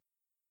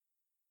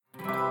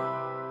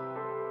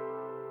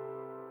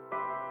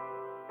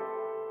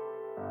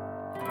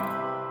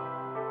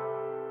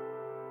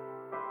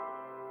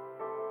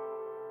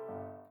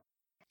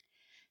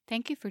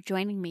Thank you for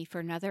joining me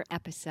for another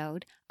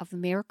episode of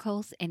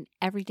Miracles in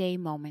Everyday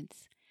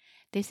Moments.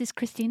 This is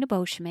Christina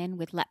Boschman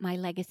with Let My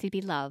Legacy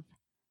Be Love.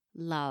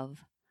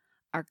 Love,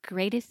 our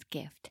greatest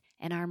gift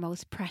and our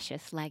most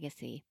precious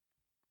legacy.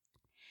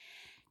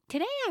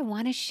 Today I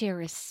want to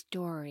share a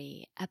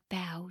story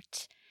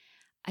about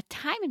a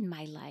time in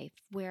my life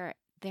where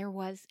there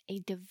was a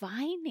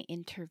divine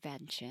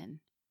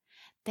intervention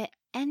that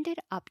ended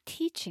up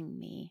teaching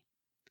me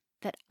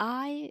that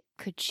I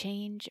could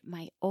change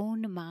my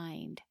own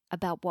mind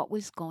about what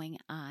was going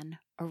on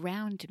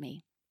around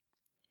me.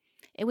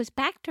 It was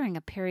back during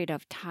a period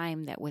of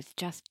time that was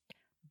just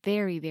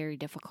very, very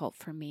difficult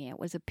for me. It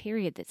was a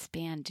period that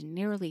spanned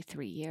nearly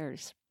 3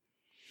 years.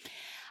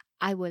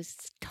 I was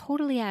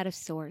totally out of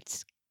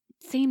sorts.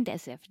 It seemed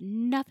as if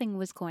nothing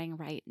was going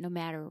right, no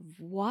matter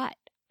what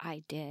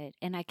I did.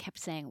 And I kept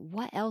saying,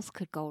 what else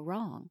could go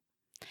wrong?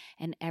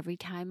 And every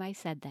time I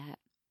said that,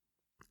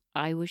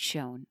 I was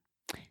shown.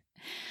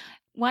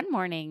 One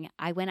morning,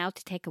 I went out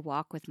to take a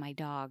walk with my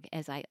dog,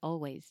 as I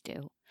always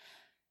do.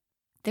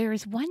 There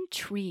is one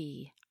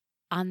tree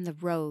on the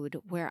road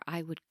where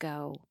I would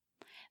go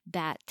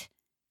that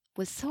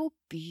was so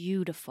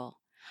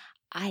beautiful.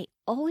 I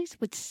always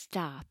would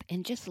stop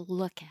and just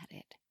look at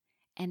it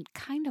and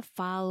kind of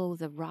follow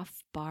the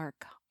rough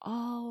bark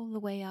all the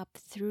way up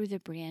through the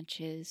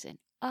branches and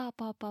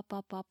up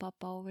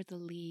over the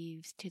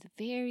leaves to the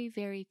very,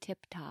 very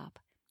tip top,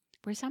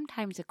 where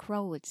sometimes a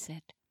crow would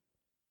sit.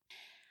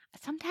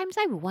 Sometimes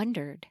I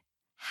wondered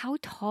how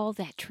tall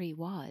that tree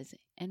was,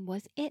 and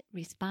was it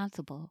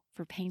responsible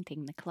for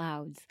painting the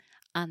clouds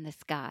on the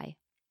sky?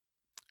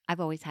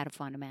 I've always had a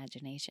fun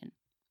imagination.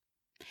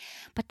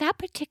 But that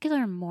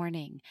particular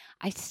morning,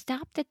 I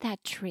stopped at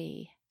that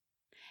tree,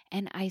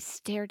 and I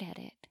stared at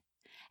it.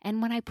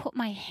 And when I put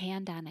my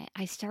hand on it,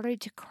 I started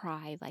to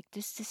cry like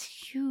this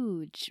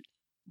huge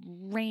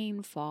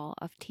rainfall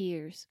of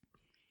tears.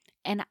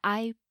 And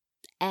I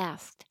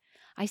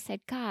said,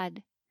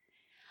 God,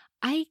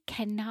 I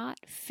cannot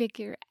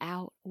figure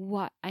out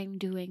what I'm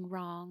doing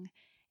wrong,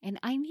 and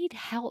I need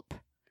help.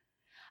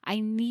 I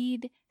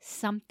need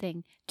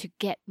something to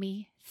get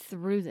me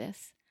through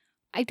this.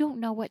 I don't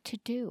know what to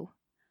do.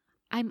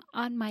 I'm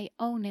on my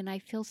own, and I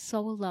feel so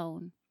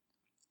alone.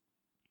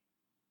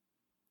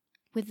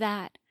 With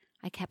that,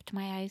 I kept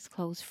my eyes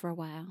closed for a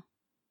while.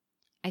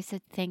 I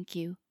said thank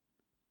you,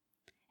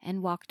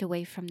 and walked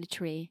away from the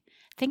tree,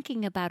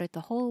 thinking about it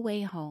the whole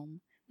way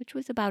home, which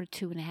was about a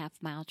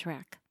 2.5-mile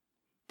trek.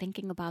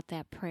 Thinking about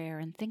that prayer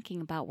and thinking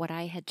about what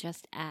I had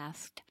just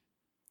asked.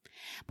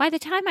 By the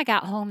time I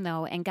got home,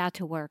 though, and got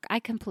to work,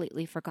 I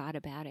completely forgot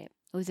about it.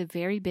 It was a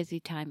very busy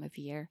time of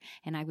year,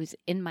 and I was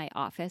in my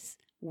office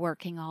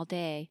working all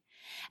day.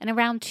 And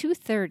around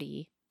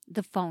 2:30,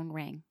 the phone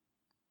rang.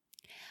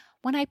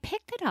 When I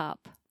picked it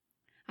up,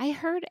 I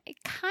heard a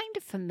kind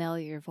of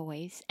familiar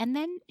voice, and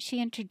then she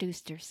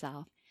introduced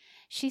herself.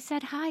 She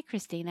said, "Hi,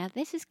 Christina,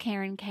 this is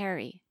Karen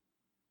Carey."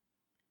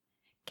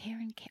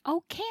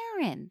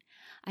 Karen.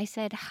 I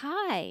said,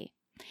 hi.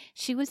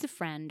 She was a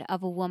friend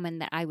of a woman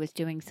that I was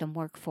doing some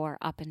work for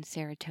up in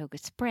Saratoga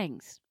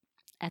Springs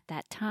at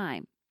that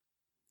time.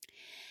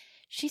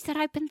 She said,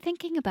 I've been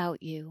thinking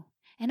about you,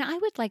 and I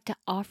would like to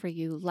offer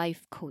you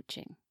life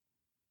coaching.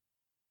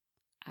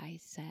 I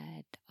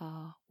said,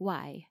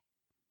 why?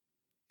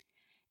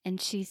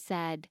 And she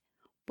said,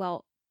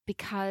 well,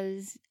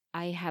 because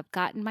I have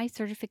gotten my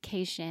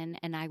certification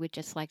and I would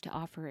just like to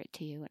offer it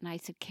to you. And I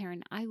said,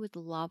 Karen, I would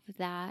love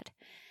that.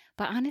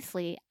 But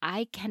honestly,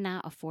 I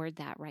cannot afford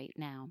that right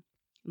now.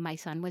 My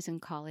son was in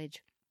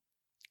college.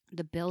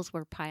 The bills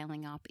were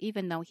piling up.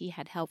 Even though he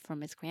had help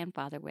from his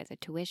grandfather with the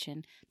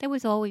tuition, there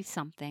was always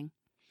something.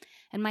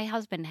 And my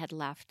husband had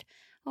left,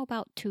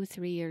 about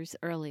 2-3 years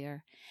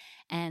earlier.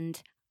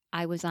 And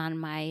I was on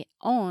my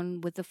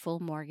own with the full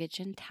mortgage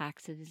and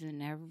taxes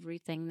and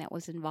everything that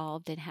was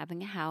involved in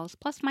having a house.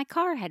 Plus, my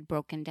car had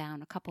broken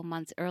down a couple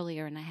months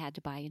earlier and I had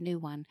to buy a new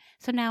one.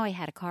 So now I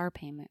had a car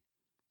payment.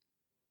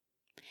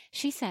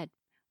 She said,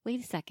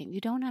 wait a second,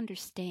 you don't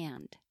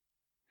understand.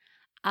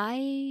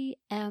 I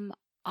am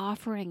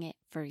offering it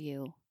for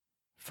you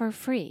for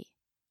free.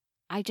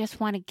 I just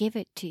want to give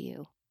it to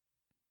you.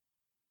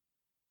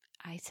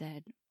 I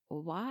said,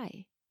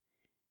 why?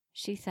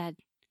 She said,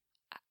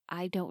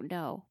 I don't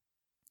know.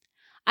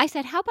 I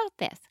said, how about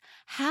this?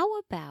 How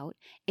about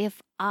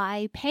if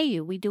I pay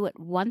you? We do it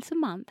once a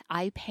month.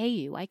 I pay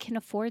you. I can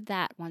afford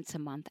that once a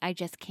month. I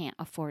just can't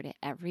afford it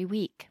every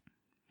week.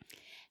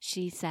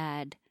 She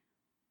said,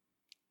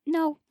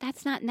 no,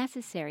 that's not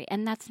necessary.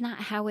 And that's not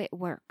how it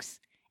works.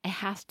 It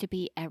has to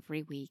be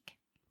every week.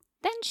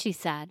 Then she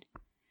said,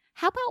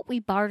 how about we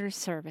barter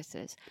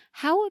services?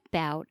 How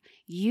about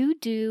you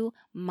do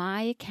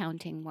my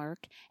accounting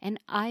work and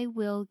I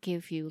will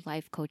give you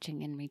life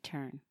coaching in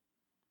return?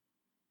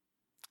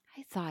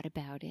 I thought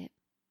about it,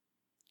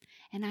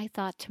 and I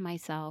thought to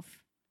myself,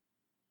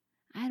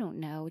 I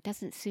don't know, it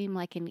doesn't seem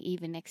like an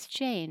even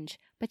exchange.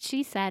 But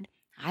she said,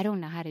 I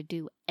don't know how to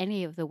do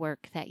any of the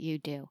work that you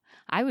do.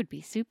 I would be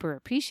super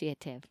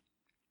appreciative.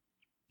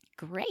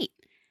 Great.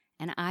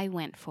 And I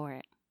went for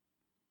it.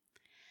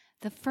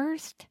 The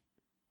first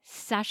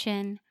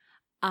session,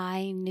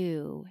 I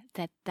knew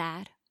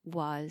that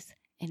was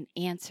an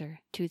answer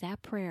to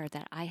that prayer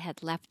that I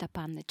had left up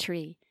on the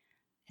tree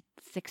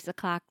at 6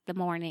 o'clock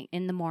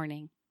in the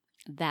morning,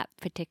 that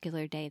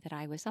particular day that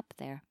I was up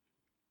there.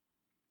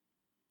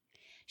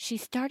 She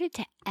started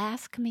to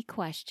ask me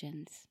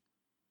questions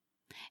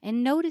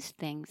and notice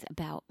things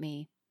about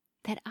me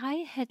that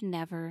I had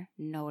never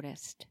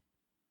noticed.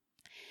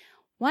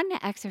 One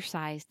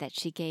exercise that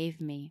she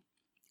gave me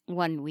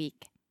one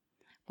week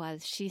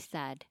was, she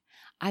said,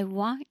 I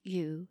want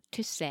you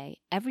to say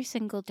every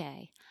single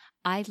day,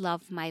 I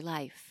love my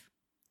life.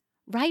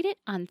 Write it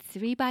on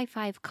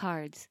 3x5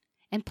 cards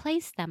and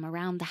place them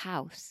around the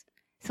house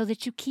so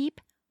that you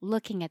keep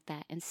looking at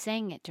that and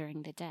saying it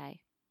during the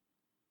day.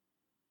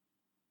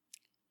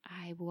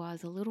 I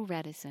was a little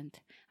reticent.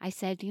 I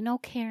said,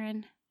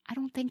 Karen, I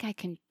don't think I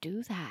can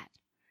do that.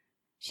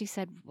 She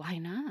said, why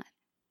not?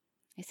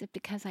 I said,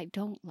 because I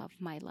don't love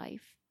my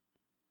life.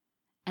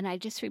 And I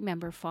just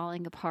remember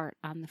falling apart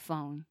on the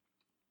phone.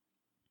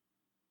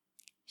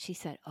 She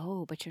said,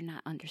 oh, but you're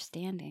not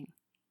understanding.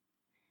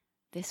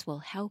 This will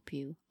help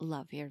you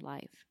love your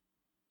life.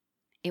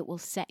 It will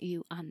set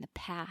you on the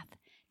path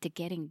to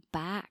getting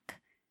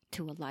back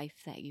to a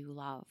life that you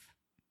love.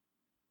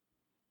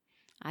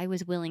 I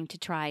was willing to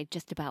try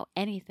just about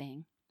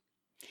anything.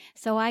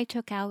 So I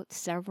took out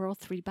several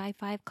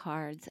 3x5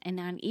 cards, and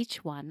on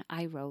each one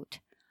I wrote,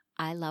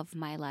 I love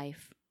my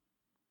life.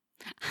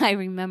 I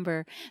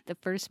remember the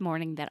first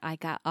morning that I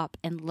got up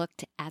and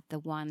looked at the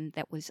one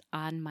that was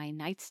on my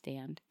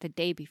nightstand. The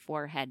day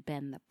before had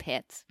been the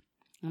pits.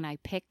 And I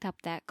picked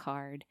up that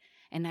card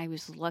and I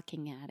was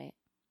looking at it.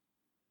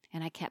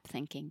 And I kept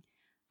thinking,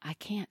 I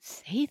can't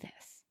say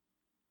this.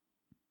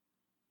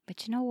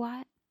 But you know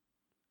what?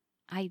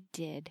 I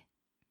did.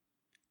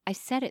 I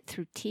said it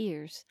through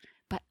tears,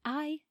 but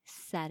I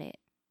said it.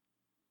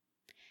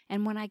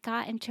 And when I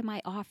got into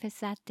my office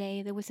that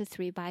day, there was a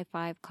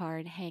 3x5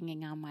 card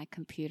hanging on my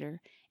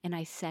computer, and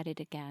I said it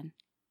again.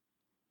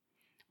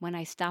 When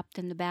I stopped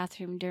in the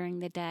bathroom during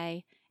the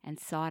day and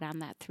saw it on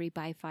that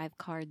 3x5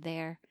 card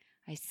there,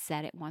 I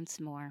said it once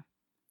more.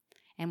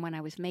 And when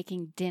I was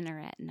making dinner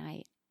at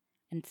night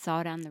and saw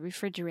it on the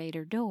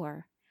refrigerator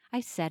door, I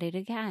said it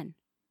again.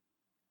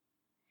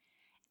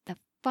 The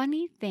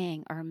funny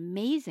thing, or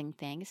amazing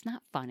thing, it's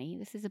not funny,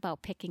 this is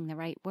about picking the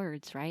right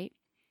words, right?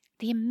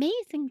 The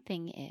amazing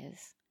thing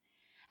is,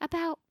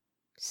 about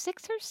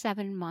 6 or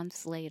 7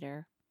 months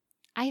later,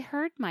 I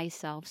heard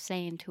myself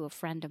saying to a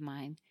friend of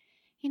mine,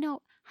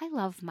 I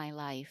love my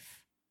life.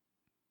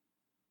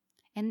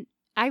 And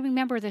I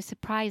remember the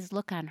surprised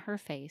look on her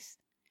face,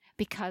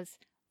 because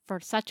for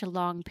such a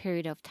long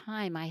period of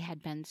time I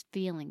had been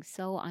feeling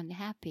so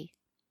unhappy.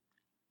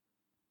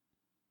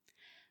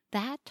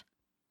 That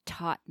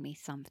taught me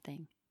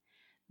something.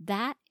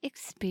 That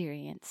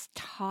experience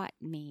taught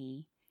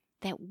me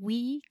that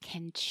we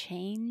can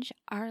change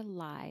our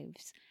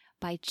lives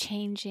by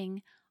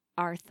changing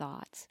our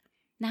thoughts.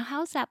 Now,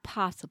 how's that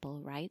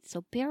possible, right?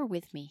 So bear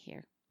with me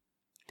here.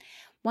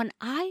 When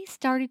I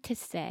started to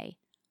say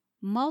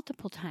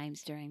multiple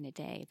times during the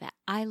day that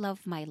I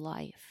love my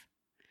life,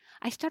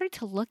 I started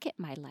to look at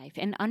my life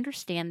and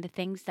understand the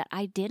things that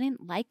I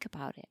didn't like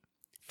about it.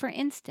 For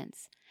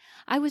instance,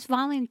 I was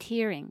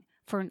volunteering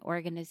for an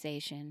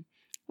organization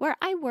where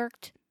I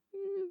worked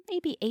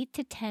maybe 8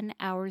 to 10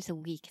 hours a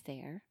week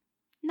there.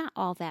 Not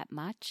all that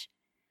much.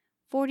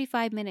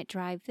 45-minute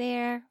drive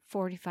there,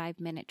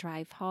 45-minute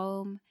drive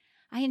home.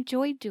 I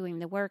enjoyed doing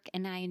the work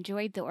and I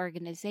enjoyed the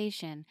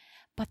organization,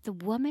 but the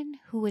woman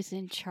who was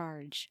in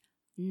charge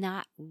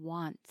not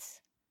once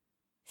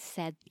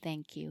said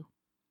thank you.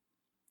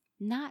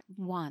 Not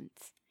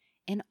once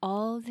in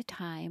all the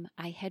time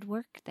I had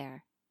worked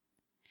there.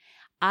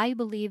 I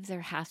believe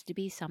there has to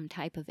be some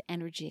type of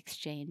energy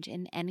exchange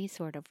in any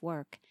sort of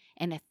work,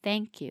 and a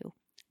thank you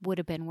would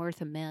have been worth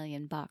 $1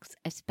 million,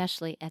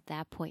 especially at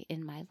that point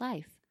in my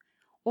life,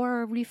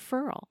 or a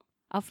referral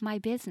of my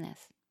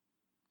business.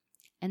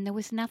 And there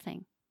was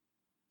nothing.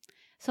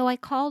 So I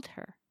called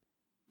her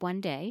one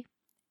day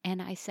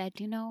and I said,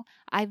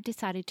 I've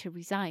decided to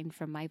resign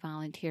from my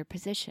volunteer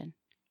position.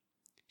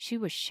 She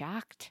was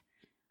shocked.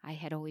 I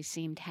had always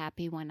seemed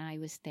happy when I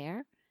was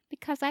there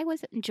because I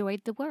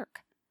enjoyed the work.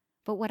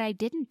 But what I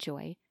didn't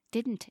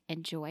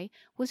enjoy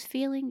was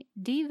feeling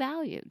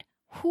devalued.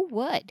 Who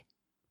would?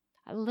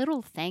 A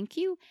little thank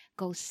you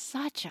goes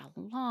such a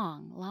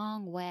long,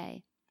 long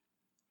way.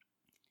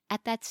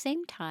 At that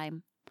same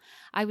time,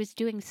 I was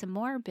doing some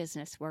more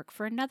business work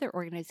for another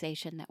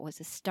organization that was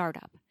a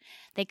startup.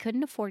 They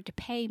couldn't afford to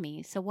pay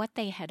me, so what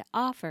they had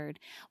offered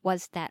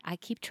was that I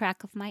keep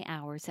track of my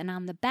hours, and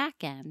on the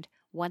back end,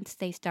 once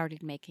they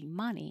started making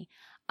money,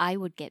 I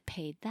would get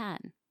paid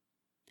then.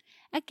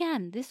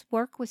 Again, this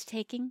work was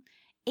taking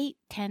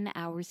 8-10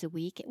 hours a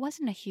week. It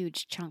wasn't a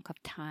huge chunk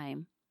of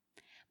time.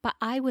 But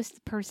I was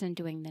the person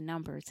doing the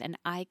numbers, and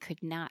I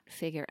could not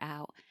figure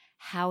out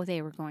how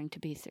they were going to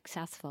be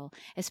successful,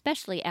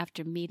 especially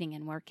after meeting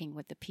and working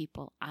with the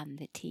people on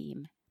the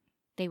team.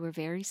 They were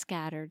very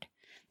scattered.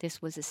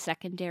 This was a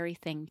secondary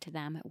thing to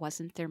them. It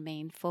wasn't their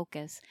main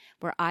focus,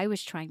 where I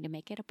was trying to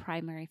make it a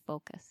primary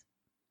focus.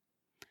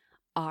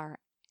 Our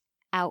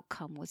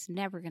outcome was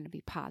never going to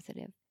be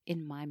positive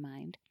in my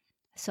mind.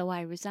 So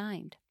I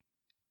resigned.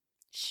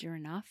 Sure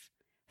enough,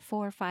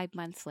 4 or 5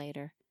 months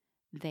later,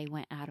 they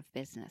went out of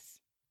business.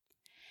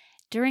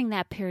 During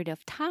that period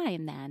of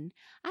time, then,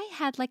 I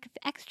had like an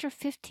extra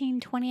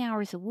 15, 20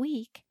 hours a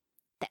week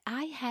that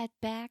I had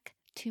back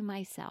to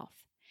myself.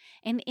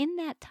 And in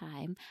that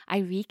time, I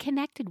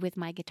reconnected with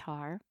my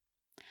guitar.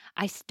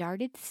 I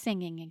started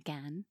singing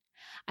again.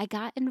 I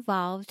got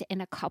involved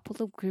in a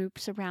couple of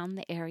groups around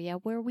the area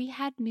where we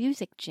had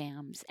music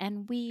jams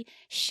and we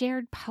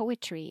shared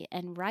poetry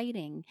and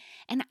writing.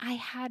 And I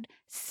had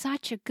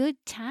such a good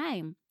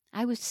time.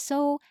 I was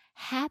so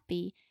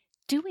happy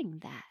doing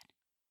that.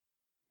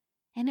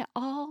 And it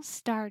all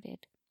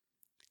started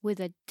with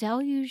a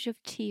deluge of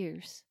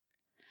tears,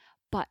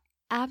 but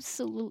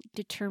absolute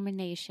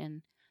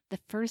determination the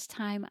first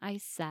time I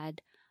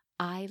said,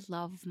 I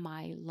love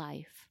my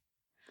life.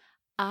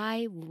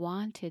 I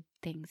wanted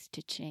things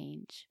to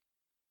change.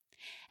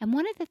 And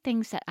one of the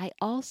things that I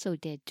also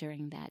did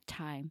during that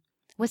time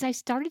was I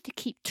started to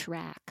keep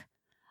track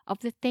of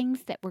the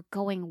things that were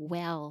going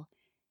well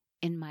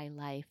in my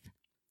life.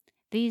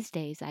 These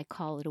days I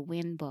call it a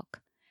win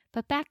book.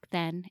 But back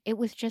then, it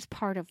was just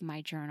part of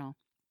my journal.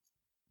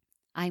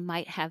 I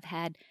might have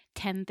had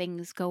 10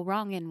 things go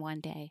wrong in one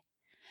day,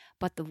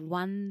 but the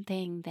one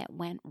thing that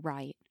went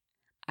right,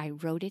 I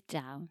wrote it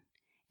down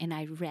and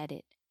I read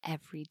it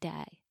every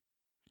day.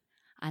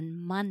 On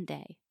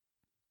Monday,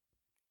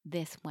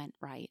 this went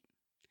right.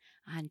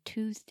 On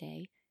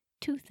Tuesday,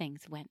 2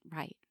 things went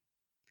right.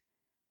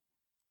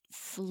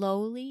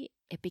 Slowly,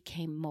 it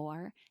became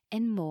more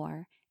and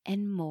more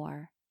and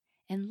more,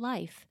 and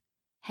life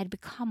had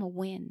become a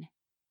win.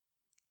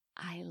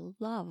 I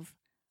love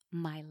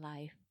my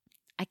life.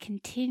 I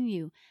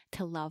continue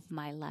to love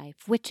my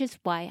life, which is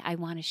why I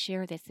want to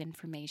share this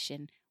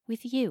information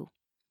with you.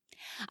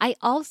 I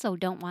also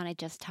don't want to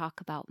just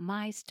talk about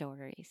my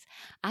stories.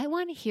 I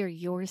want to hear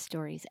your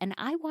stories and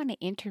I want to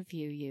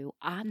interview you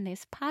on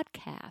this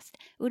podcast.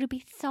 It would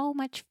be so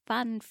much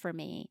fun for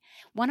me.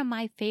 One of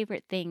my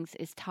favorite things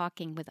is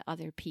talking with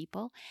other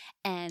people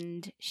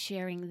and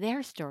sharing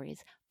their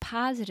stories,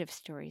 positive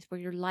stories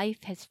where your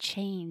life has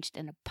changed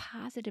in a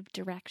positive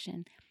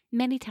direction,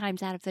 many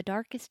times out of the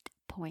darkest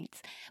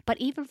points. But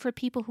even for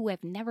people who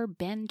have never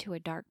been to a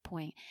dark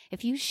point,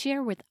 if you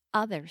share with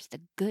others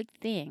the good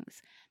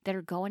things that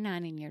are going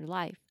on in your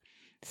life,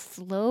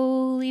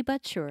 slowly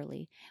but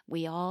surely,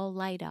 we all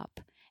light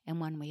up. And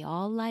when we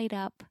all light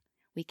up,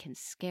 we can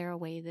scare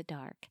away the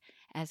dark,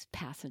 as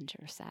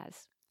Passenger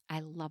says.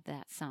 I love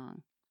that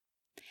song.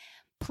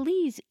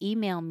 Please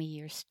email me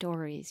your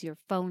stories, your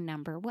phone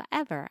number,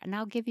 whatever, and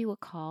I'll give you a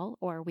call,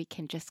 or we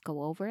can just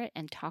go over it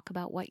and talk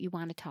about what you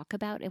want to talk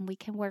about, and we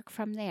can work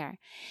from there.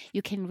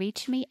 You can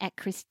reach me at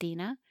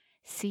Christina,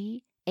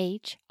 CHRISTINA,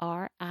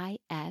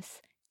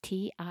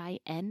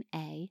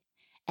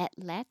 at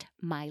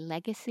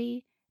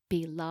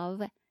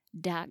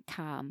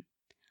letmylegacybelove.com.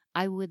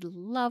 I would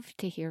love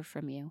to hear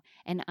from you,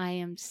 and I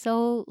am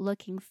so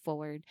looking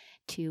forward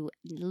to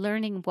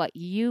learning what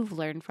you've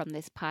learned from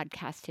this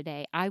podcast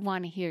today. I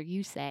want to hear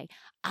you say,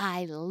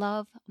 I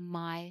love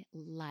my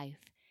life,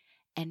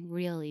 and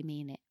really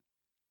mean it.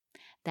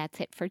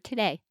 That's it for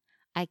today.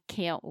 I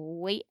can't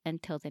wait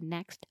until the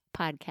next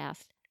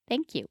podcast.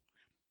 Thank you.